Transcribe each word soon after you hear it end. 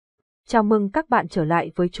Chào mừng các bạn trở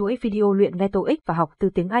lại với chuỗi video luyện nghe TOEIC và học từ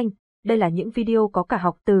tiếng Anh. Đây là những video có cả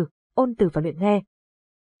học từ, ôn từ và luyện nghe.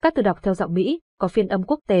 Các từ đọc theo giọng Mỹ, có phiên âm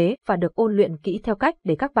quốc tế và được ôn luyện kỹ theo cách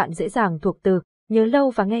để các bạn dễ dàng thuộc từ, nhớ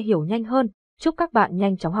lâu và nghe hiểu nhanh hơn. Chúc các bạn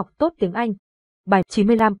nhanh chóng học tốt tiếng Anh. Bài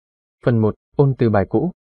 95. Phần 1. Ôn từ bài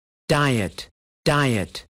cũ. Diet,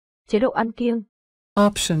 diet. Chế độ ăn kiêng.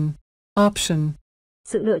 Option, option.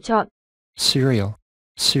 Sự lựa chọn. Cereal,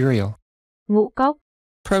 cereal. Ngũ cốc.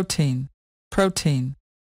 Protein, protein.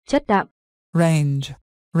 Chất đạm. Range,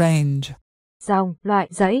 range. Dòng, loại,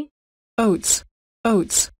 giấy. Oats,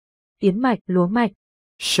 oats. Yến mạch, lúa mạch.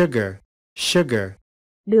 Sugar, sugar.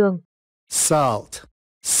 Đường. Salt,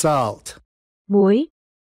 salt. Muối.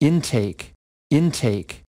 Intake,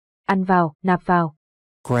 intake. Ăn vào, nạp vào.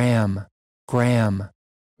 Gram, gram.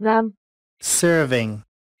 Gam. Serving,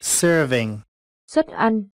 serving. Suất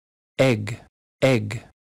ăn. Egg, egg.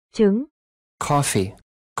 Trứng. Coffee,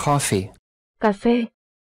 coffee. Cà phê.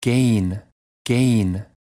 Gain, gain.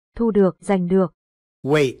 Thu được, giành được.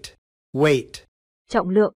 Weight, weight. Trọng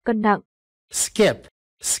lượng, cân nặng. Skip,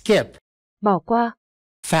 skip. Bỏ qua.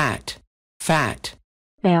 Fat, fat.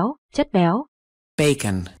 Béo, chất béo.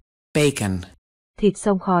 Bacon, bacon. Thịt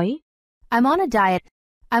xông khói. I'm on a diet.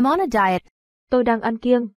 I'm on a diet. Tôi đang ăn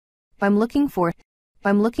kiêng. I'm looking for it.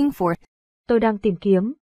 I'm looking for it. Tôi đang tìm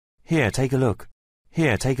kiếm. Here, take a look.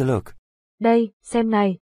 Here, take a look. Đây, xem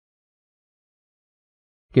này.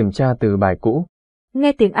 Kiểm tra từ bài cũ.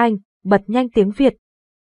 Nghe tiếng Anh, bật nhanh tiếng Việt.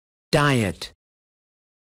 Diet.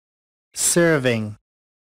 Serving.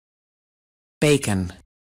 Bacon.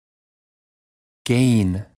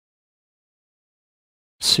 Gain.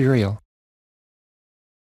 Cereal.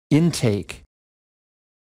 Intake.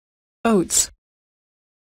 Oats.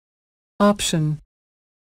 Option.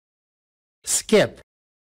 Skip.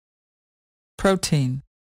 Protein.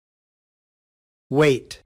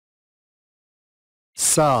 Weight.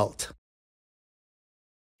 Salt.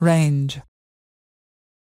 Range.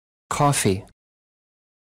 Coffee.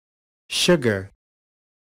 Sugar.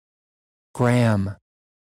 Gram.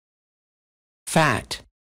 Fat.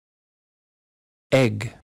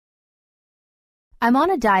 Egg. I'm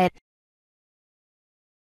on a diet.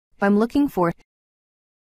 I'm looking for it.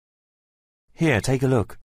 Here, take a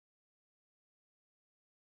look.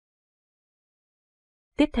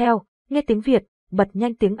 Tiếp theo, nghe tiếng Việt, bật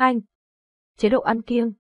nhanh tiếng Anh. Chế độ ăn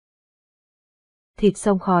kiêng. Thịt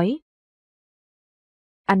xông khói.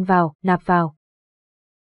 Ăn vào, nạp vào.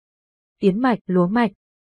 Yến mạch, lúa mạch.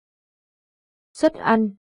 Suất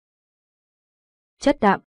ăn. Chất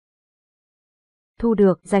đạm. Thu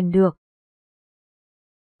được, giành được.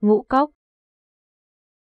 Ngũ cốc.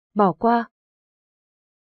 Bỏ qua.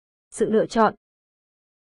 Sự lựa chọn.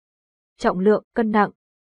 Trọng lượng, cân nặng.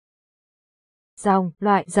 Dòng,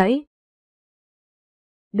 loại, giấy.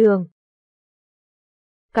 Đường.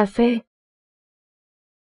 Cà phê.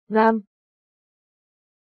 Gam.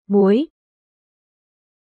 Muối.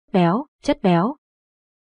 Béo, chất béo.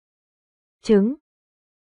 Trứng.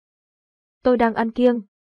 Tôi đang ăn kiêng.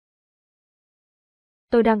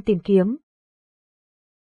 Tôi đang tìm kiếm.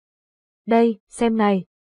 Đây, xem này.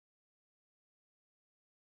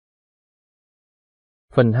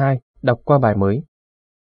 Phần 2. Đọc qua bài mới.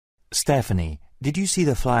 Stephanie, did you see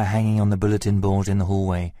the flyer hanging on the bulletin board in the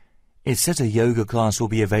hallway? It says a yoga class will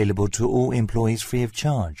be available to all employees free of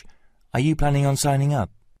charge. Are you planning on signing up?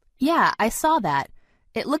 Yeah, I saw that.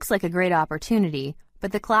 It looks like a great opportunity,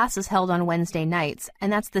 but the class is held on Wednesday nights,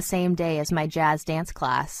 and that's the same day as my jazz dance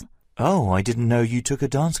class. Oh, I didn't know you took a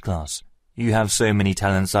dance class. You have so many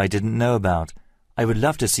talents I didn't know about. I would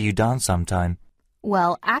love to see you dance sometime.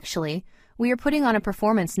 Well, actually, we are putting on a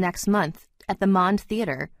performance next month at the Mond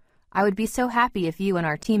Theater. I would be so happy if you and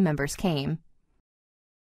our team members came.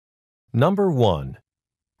 Number 1.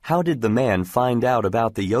 How did the man find out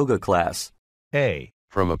about the yoga class? A.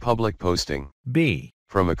 From a public posting. B.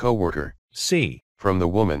 From a coworker. C. From the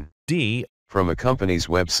woman. D. From a company's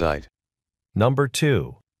website. Number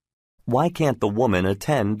 2. Why can't the woman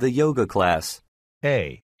attend the yoga class?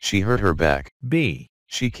 A. She hurt her back. B.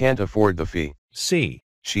 She can't afford the fee. C.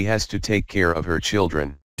 She has to take care of her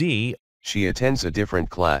children. D. She attends a different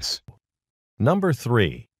class. Number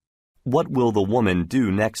 3. What will the woman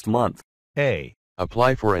do next month? A.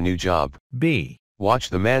 Apply for a new job. B. Watch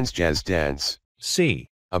the man's jazz dance. C.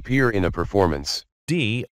 Appear in a performance.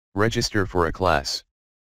 D. Register for a class.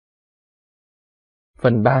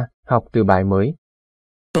 Phần 3. Học từ bài mới.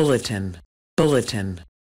 Bulletin, bulletin.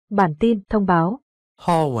 Bản tin, thông báo.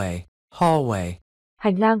 Hallway, hallway.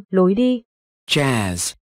 Hành lang, lối đi.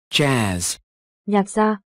 Jazz, jazz. Nhạc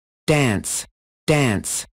gia. Dance,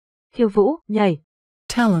 dance. Khiêu vũ, nhảy.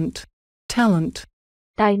 Talent, talent.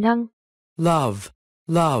 Tài năng. love,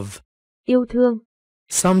 love, yêu thương,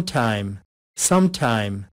 sometime,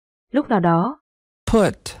 sometime, lúc nào đó,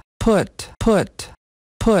 put, put, put,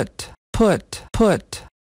 put, put, put,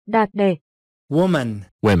 đạt để, woman,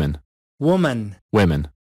 women, woman, women,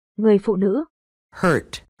 người phụ nữ,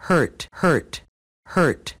 hurt, hurt, hurt,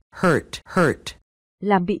 hurt, hurt, hurt,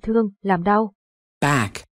 làm bị thương, làm đau,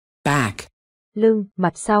 back, back, lưng,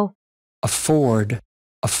 mặt sau, afford,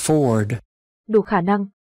 afford, đủ khả năng,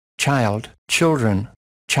 child, children,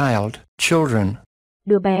 child, children,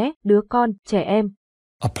 đứa bé, đứa con, trẻ em,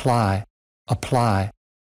 apply, apply,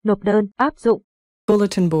 nộp đơn, áp dụng,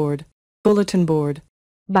 bulletin board, bulletin board,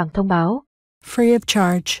 bảng thông báo, free of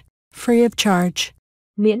charge, free of charge,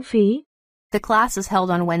 miễn phí, The class is held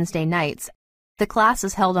on Wednesday nights. The class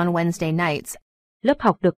is held on Wednesday nights. lớp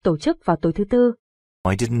học được tổ chức vào tối thứ tư.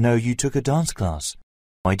 I didn't know you took a dance class.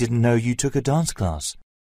 I didn't know you took a dance class.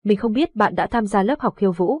 Mình không biết bạn đã tham gia lớp học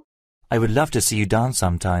khiêu vũ. I would love to see you dance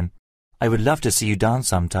sometime. I would love to see you dance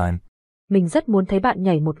sometime. Mình rất muốn thấy bạn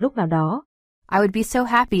nhảy một lúc nào đó. I would be so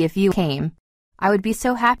happy if you came. I would be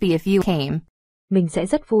so happy if you came. Mình sẽ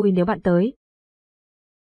rất vui nếu bạn tới.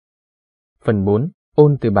 Phần 4.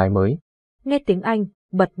 Ôn từ bài mới. Nghe tiếng Anh,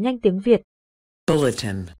 bật nhanh tiếng Việt.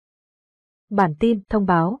 bulletin, Bản tin, thông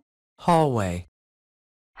báo. hallway,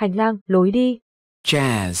 Hành lang, lối đi.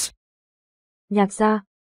 jazz, Nhạc gia,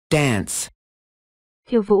 dance,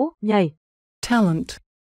 khiêu vũ, nhảy. talent,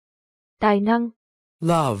 Tài năng,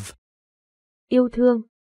 love, yêu thương.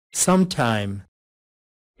 sometime,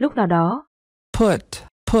 Lúc nào đó, put,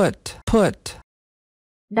 put, put,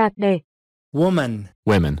 đạt để, woman,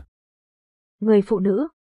 women, người phụ nữ.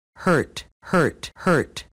 hurt, hurt,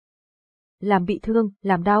 hurt, Làm bị thương,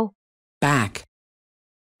 làm đau. back,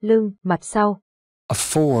 Lưng, mặt sau.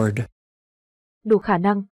 afford, Đủ khả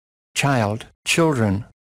năng. child, children,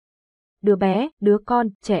 Đứa bé, đứa con,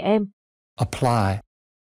 trẻ em. apply,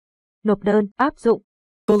 Nộp đơn, áp dụng.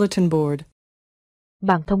 bulletin board,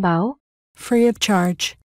 Bảng thông báo. free of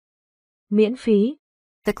charge, Miễn phí.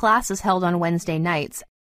 The class is held on Wednesday nights.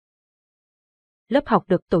 Lớp học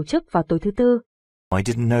được tổ chức vào tối thứ tư. I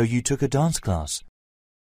didn't know you took a dance class.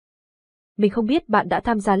 Mình không biết bạn đã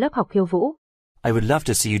tham gia lớp học khiêu vũ. I would love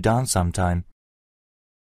to see you dance sometime.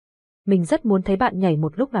 Mình rất muốn thấy bạn nhảy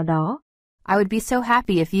một lúc nào đó. I would be so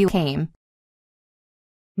happy if you came.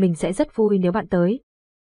 Mình sẽ rất vui nếu bạn tới.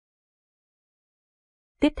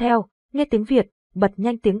 Tiếp theo, nghe tiếng Việt, bật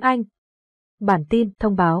nhanh tiếng Anh. Bản tin,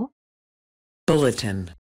 thông báo. bulletin,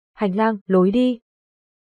 Hành lang, lối đi.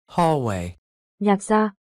 hallway, Nhạc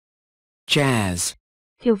gia, jazz,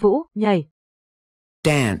 khiêu vũ, nhảy.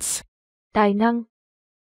 dance, Tài năng,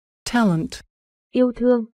 talent, yêu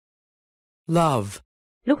thương. love,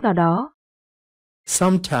 Lúc nào đó,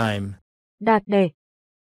 sometime, đạt để,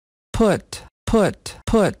 put, put,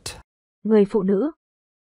 put, người phụ nữ.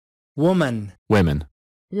 woman, women,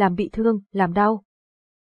 Làm bị thương, làm đau.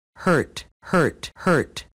 hurt, hurt,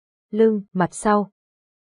 hurt, Lưng, mặt sau.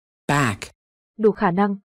 back, Đủ khả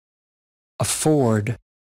năng. afford,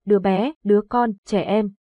 Đứa bé, đứa con, trẻ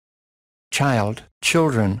em. child,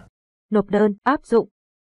 children, Nộp đơn, áp dụng.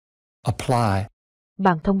 apply,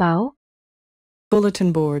 Bảng thông báo.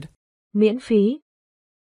 bulletin board, Miễn phí.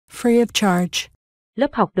 free of charge, Lớp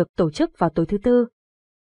học được tổ chức vào tối thứ tư.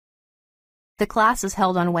 The class is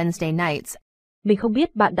held on Wednesday nights. Mình không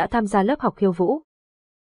biết bạn đã tham gia lớp học khiêu vũ.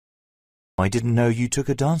 I didn't know you took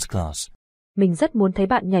a dance class. Mình rất muốn thấy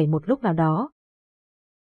bạn nhảy một lúc nào đó.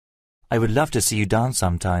 I would love to see you dance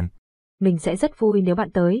sometime. Mình sẽ rất vui nếu bạn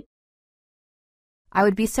tới. I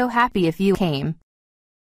would be so happy if you came.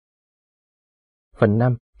 Phần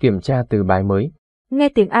 5. Kiểm tra từ bài mới. Nghe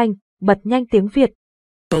tiếng Anh, bật nhanh tiếng Việt.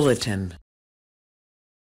 bulletin,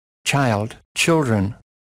 child, children,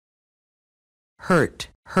 hurt,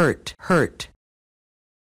 hurt, hurt,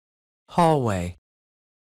 hallway,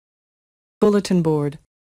 bulletin board,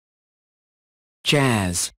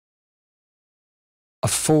 jazz,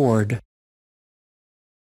 afford,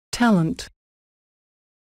 talent,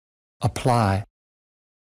 apply,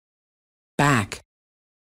 back,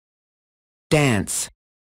 dance,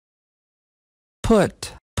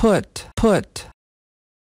 put, put, put,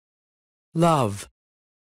 love,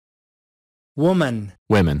 woman,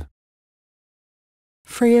 women,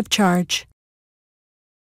 free of charge,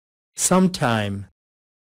 sometime,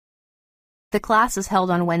 The class is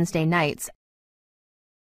held on Wednesday nights.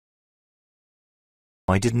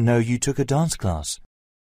 I didn't know you took a dance class.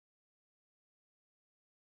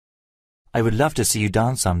 I would love to see you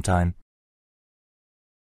dance sometime.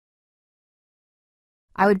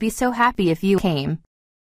 I would be so happy if you came.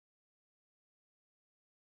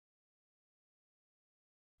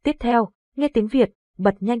 Tiếp theo, nghe tiếng Việt,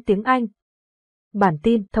 bật nhanh tiếng Anh. Bản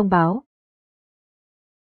tin, thông báo.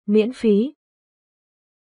 Miễn phí.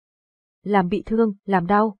 Làm bị thương, làm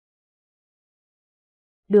đau.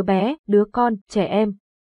 Đứa bé, đứa con, trẻ em.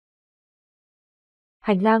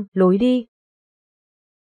 Hành lang, lối đi.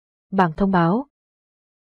 Bảng thông báo.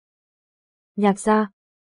 Nhạc gia.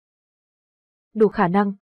 Đủ khả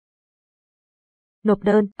năng. Nộp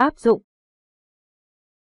đơn, áp dụng.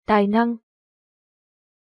 Tài năng.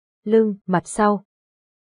 Lưng, mặt sau.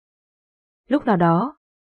 Lúc nào đó.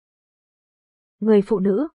 Người phụ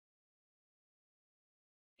nữ.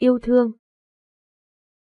 Yêu thương.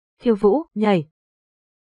 Khiêu vũ, nhảy.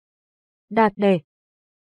 Đạt đề.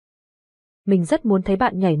 Mình rất muốn thấy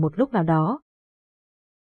bạn nhảy một lúc nào đó.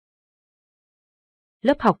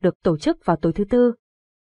 Lớp học được tổ chức vào tối thứ Tư.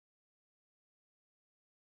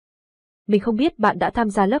 Mình không biết bạn đã tham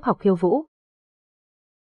gia lớp học khiêu vũ.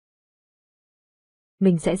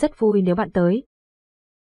 Mình sẽ rất vui nếu bạn tới.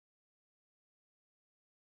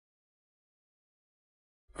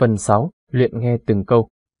 Phần 6. Luyện nghe từng câu.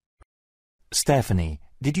 Stephanie,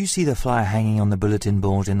 did you see the flyer hanging on the bulletin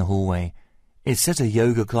board in the hallway? It says a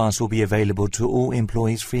yoga class will be available to all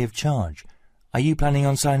employees free of charge. Are you planning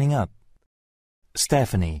on signing up?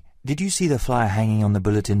 Stephanie, did you see the flyer hanging on the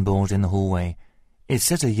bulletin board in the hallway? It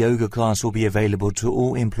says a yoga class will be available to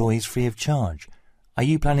all employees free of charge. Are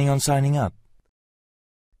you planning on signing up?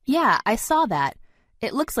 Yeah, I saw that.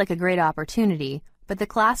 It looks like a great opportunity, but the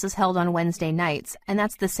class is held on Wednesday nights, and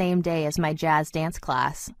that's the same day as my jazz dance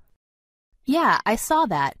class. Yeah, I saw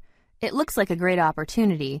that. It looks like a great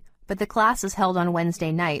opportunity, but the class is held on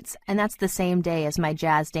Wednesday nights, and that's the same day as my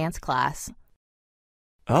jazz dance class.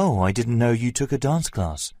 Oh, I didn't know you took a dance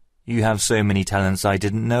class. You have so many talents I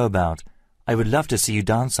didn't know about. I would love to see you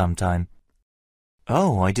dance sometime.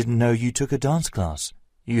 Oh, I didn't know you took a dance class.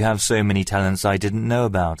 You have so many talents I didn't know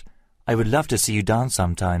about. I would love to see you dance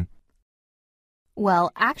sometime.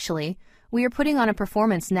 Well, actually, we are putting on a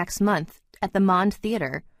performance next month at the Mond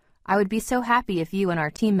Theater. I would be so happy if you and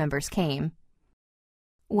our team members came.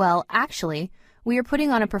 Well, actually, we are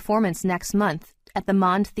putting on a performance next month at the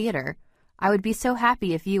Mond Theater. I would be so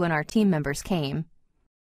happy if you and our team members came.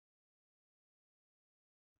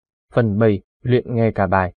 Phần 7. Luyện nghe cả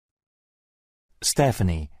bài.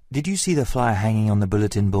 Stephanie, did you see the flyer hanging on the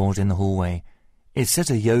bulletin board in the hallway? It says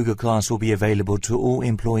a yoga class will be available to all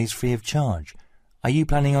employees free of charge. Are you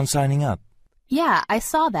planning on signing up? Yeah, I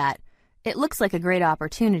saw that. It looks like a great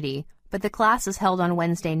opportunity, but the class is held on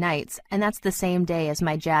Wednesday nights, and that's the same day as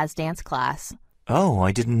my jazz dance class. Oh,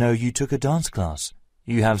 I didn't know you took a dance class.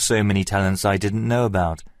 You have so many talents I didn't know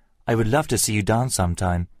about. I would love to see you dance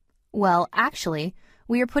sometime. Well, actually,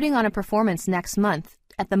 we are putting on a performance next month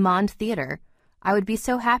at the Mond Theater. I would be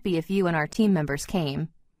so happy if you and our team members came.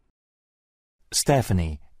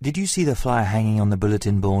 Stephanie, did you see the flyer hanging on the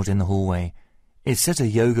bulletin board in the hallway? It says a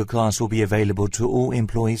yoga class will be available to all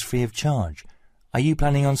employees free of charge. Are you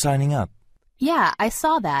planning on signing up? Yeah, I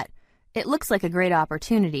saw that. It looks like a great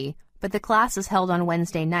opportunity, but the class is held on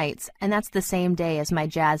Wednesday nights, and that's the same day as my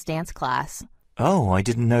jazz dance class. Oh, I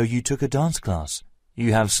didn't know you took a dance class.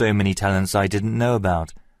 You have so many talents I didn't know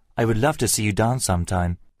about. I would love to see you dance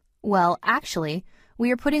sometime. Well, actually,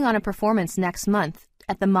 we are putting on a performance next month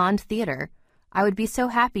at the Mond Theater. I would be so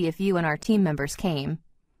happy if you and our team members came.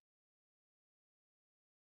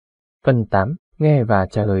 Phần 8. Nghe và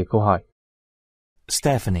trả lời câu hỏi.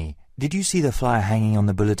 Stephanie, did you see the flyer hanging on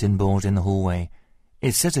the bulletin board in the hallway?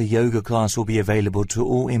 It says a yoga class will be available to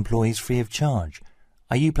all employees free of charge.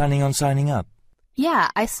 Are you planning on signing up? Yeah,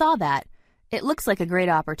 I saw that. It looks like a great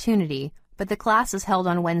opportunity, but the class is held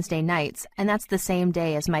on Wednesday nights, and that's the same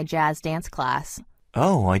day as my jazz dance class.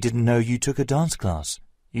 Oh, I didn't know you took a dance class.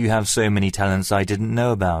 You have so many talents I didn't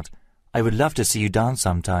know about. I would love to see you dance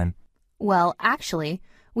sometime. Well, actually,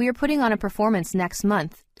 we are putting on a performance next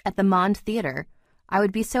month at the Mond Theater. I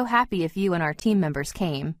would be so happy if you and our team members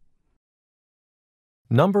came.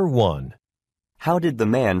 Number 1. How did the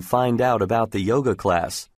man find out about the yoga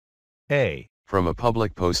class? A. From a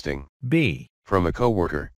public posting. B. From a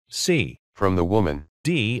coworker. C. From the woman.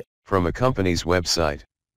 D. From a company's website.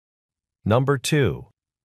 Number 2.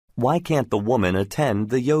 Why can't the woman attend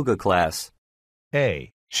the yoga class?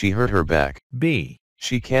 A. She hurt her back. B.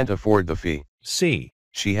 She can't afford the fee. C.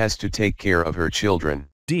 She has to take care of her children.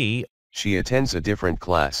 D. She attends a different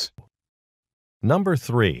class. Number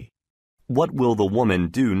 3. What will the woman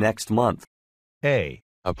do next month? A.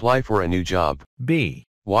 Apply for a new job. B.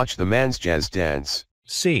 Watch the man's jazz dance.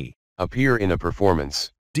 C. Appear in a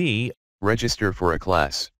performance. D. Register for a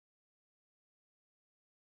class.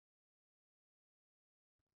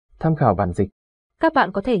 Tham khảo bản dịch. Các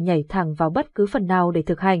bạn có thể nhảy thẳng vào bất cứ phần nào để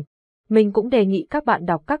thực hành. Mình cũng đề nghị các bạn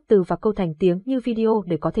đọc các từ và câu thành tiếng như video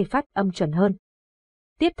để có thể phát âm chuẩn hơn.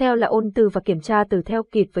 Tiếp theo là ôn từ và kiểm tra từ theo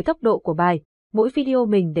kịp với tốc độ của bài. Mỗi video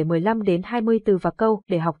mình để 15 đến 20 từ và câu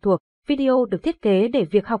để học thuộc. Video được thiết kế để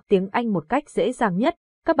việc học tiếng Anh một cách dễ dàng nhất.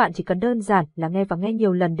 Các bạn chỉ cần đơn giản là nghe và nghe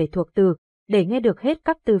nhiều lần để thuộc từ, để nghe được hết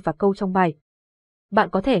các từ và câu trong bài. Bạn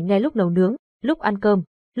có thể nghe lúc nấu nướng, lúc ăn cơm,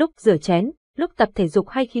 lúc rửa chén, lúc tập thể dục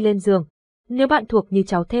hay khi lên giường. Nếu bạn thuộc như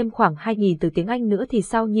cháu thêm khoảng 2.000 từ tiếng Anh nữa thì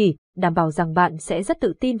sao nhỉ? Đảm bảo rằng bạn sẽ rất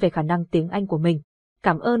tự tin về khả năng tiếng Anh của mình.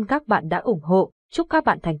 Cảm ơn các bạn đã ủng hộ, chúc các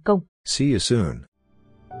bạn thành công. See you soon.